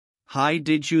Hi,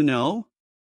 did you know?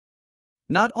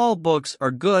 Not all books are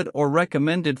good or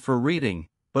recommended for reading,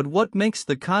 but what makes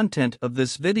the content of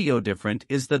this video different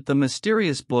is that the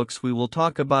mysterious books we will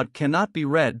talk about cannot be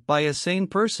read by a sane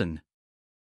person.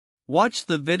 Watch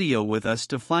the video with us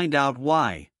to find out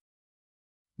why.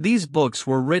 These books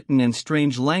were written in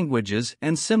strange languages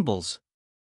and symbols.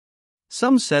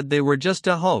 Some said they were just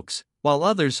a hoax, while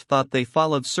others thought they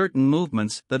followed certain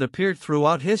movements that appeared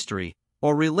throughout history,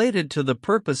 or related to the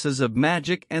purposes of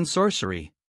magic and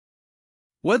sorcery.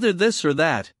 Whether this or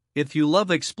that, if you love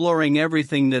exploring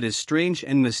everything that is strange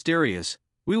and mysterious,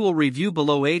 we will review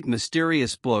below 8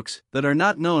 mysterious books that are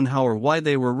not known how or why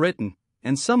they were written,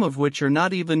 and some of which are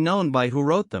not even known by who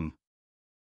wrote them.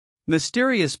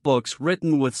 Mysterious books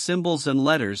written with symbols and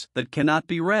letters that cannot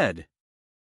be read.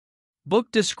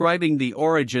 Book describing the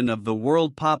origin of the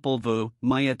world Popol Vuh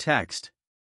Maya text.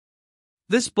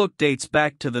 This book dates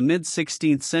back to the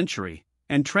mid-16th century,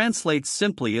 and translates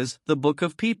simply as the Book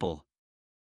of People.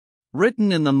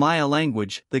 Written in the Maya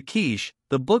language, the Quiche,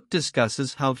 the book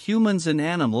discusses how humans and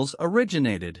animals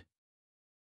originated.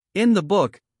 In the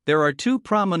book, there are 2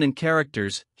 prominent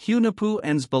characters, Hunahpu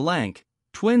and Xbalanque,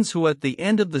 twins who at the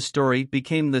end of the story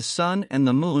became the sun and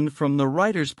the moon from the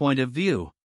writer's point of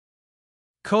view.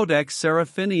 Codex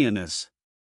Seraphinianus.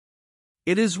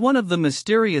 It is one of the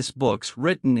mysterious books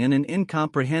written in an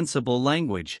incomprehensible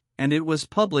language, and it was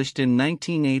published in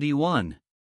 1981.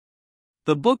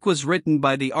 The book was written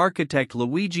by the architect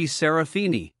Luigi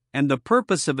Serafini, and the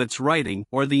purpose of its writing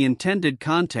or the intended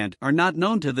content are not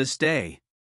known to this day.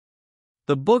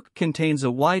 The book contains a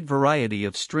wide variety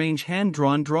of strange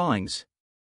hand-drawn drawings.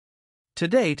 To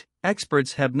date,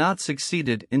 experts have not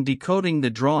succeeded in decoding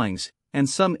the drawings, and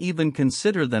some even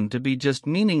consider them to be just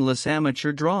meaningless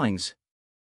amateur drawings.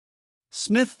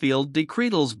 Smithfield de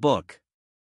Creedle's book.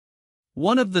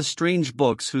 One of the strange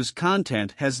books whose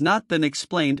content has not been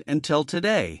explained until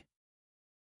today.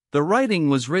 The writing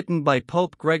was written by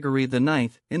Pope Gregory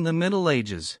IX in the Middle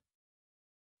Ages.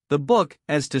 The book,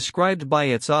 as described by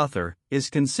its author, is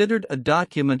considered a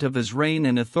document of his reign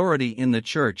and authority in the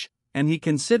Church, and he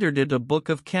considered it a book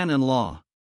of canon law.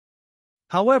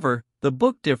 However, the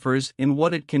book differs in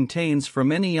what it contains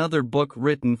from any other book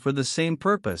written for the same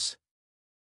purpose.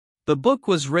 The book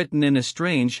was written in a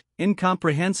strange,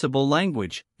 incomprehensible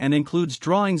language, and includes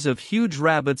drawings of huge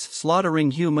rabbits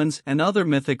slaughtering humans and other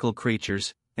mythical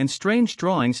creatures, and strange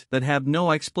drawings that have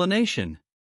no explanation.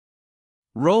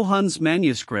 Rohan's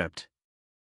manuscript.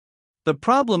 The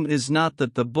problem is not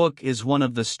that the book is one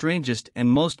of the strangest and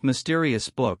most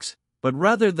mysterious books, but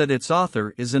rather that its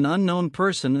author is an unknown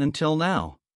person until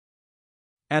now.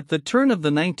 At the turn of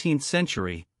the 19th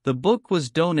century, the book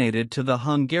was donated to the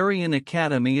Hungarian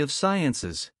Academy of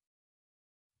Sciences.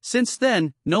 Since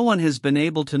then, no one has been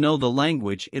able to know the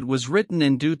language it was written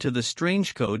in due to the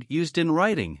strange code used in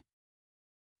writing.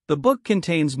 The book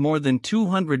contains more than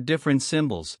 200 different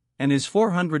symbols, and is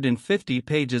 450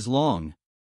 pages long.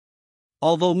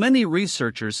 Although many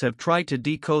researchers have tried to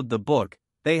decode the book,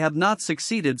 they have not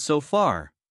succeeded so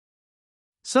far.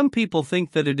 Some people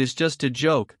think that it is just a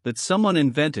joke that someone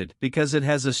invented because it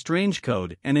has a strange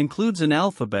code and includes an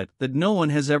alphabet that no one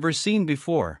has ever seen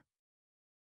before.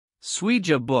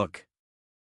 Ouija book.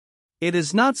 It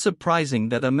is not surprising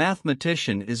that a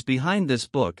mathematician is behind this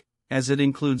book, as it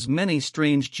includes many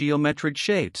strange geometric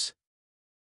shapes.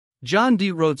 John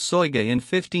Dee wrote Ouija in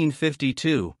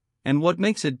 1552, and what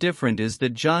makes it different is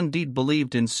that John Dee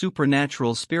believed in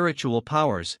supernatural spiritual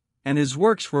powers, and his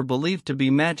works were believed to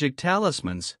be magic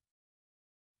talismans.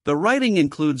 The writing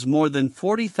includes more than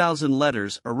 40,000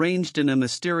 letters arranged in a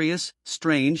mysterious,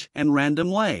 strange, and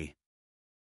random way.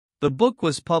 The book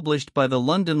was published by the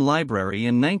London Library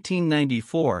in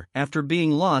 1994 after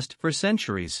being lost for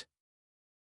centuries.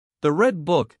 The Red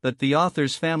Book that the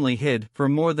author's family hid for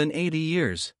more than 80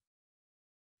 years.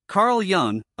 Carl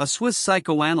Jung, a Swiss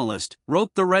psychoanalyst,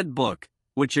 wrote The Red Book,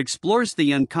 which explores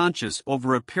the unconscious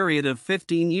over a period of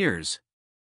 15 years.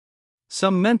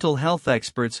 Some mental health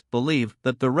experts believe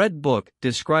that The Red Book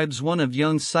describes one of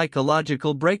Jung's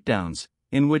psychological breakdowns,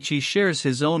 in which he shares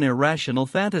his own irrational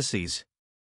fantasies.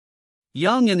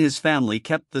 Jung and his family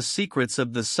kept the secrets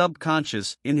of the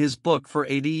subconscious in his book for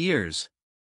 80 years.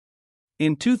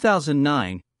 In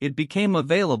 2009, it became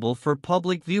available for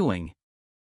public viewing.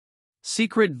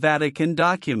 Secret Vatican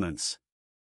documents.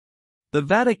 The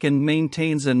Vatican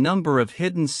maintains a number of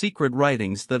hidden secret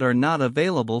writings that are not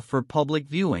available for public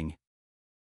viewing.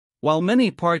 While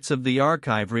many parts of the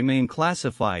archive remain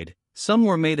classified, some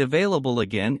were made available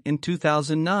again in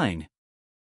 2009.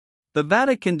 The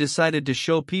Vatican decided to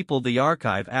show people the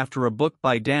archive after a book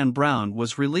by Dan Brown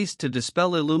was released to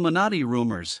dispel Illuminati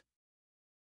rumors.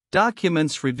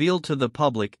 Documents revealed to the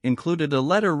public included a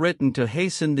letter written to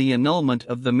hasten the annulment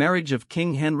of the marriage of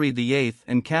King Henry VIII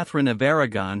and Catherine of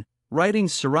Aragon,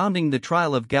 writings surrounding the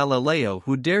trial of Galileo,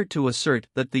 who dared to assert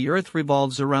that the Earth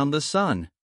revolves around the Sun.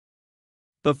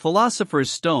 The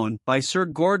Philosopher's Stone by Sir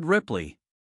George Ripley.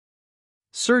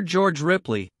 Sir George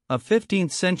Ripley, a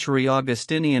 15th-century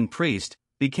Augustinian priest,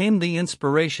 became the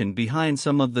inspiration behind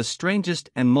some of the strangest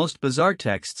and most bizarre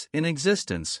texts in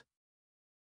existence.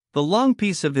 The long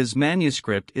piece of his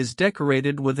manuscript is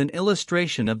decorated with an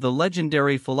illustration of the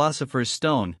legendary Philosopher's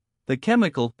Stone, the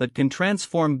chemical that can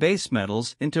transform base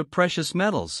metals into precious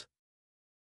metals.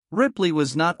 Ripley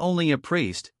was not only a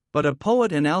priest, but a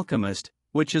poet and alchemist,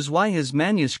 which is why his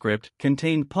manuscript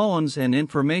contained poems and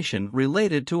information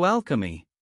related to alchemy.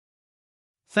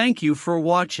 Thank you for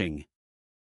watching.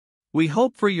 We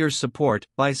hope for your support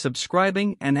by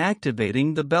subscribing and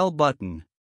activating the bell button.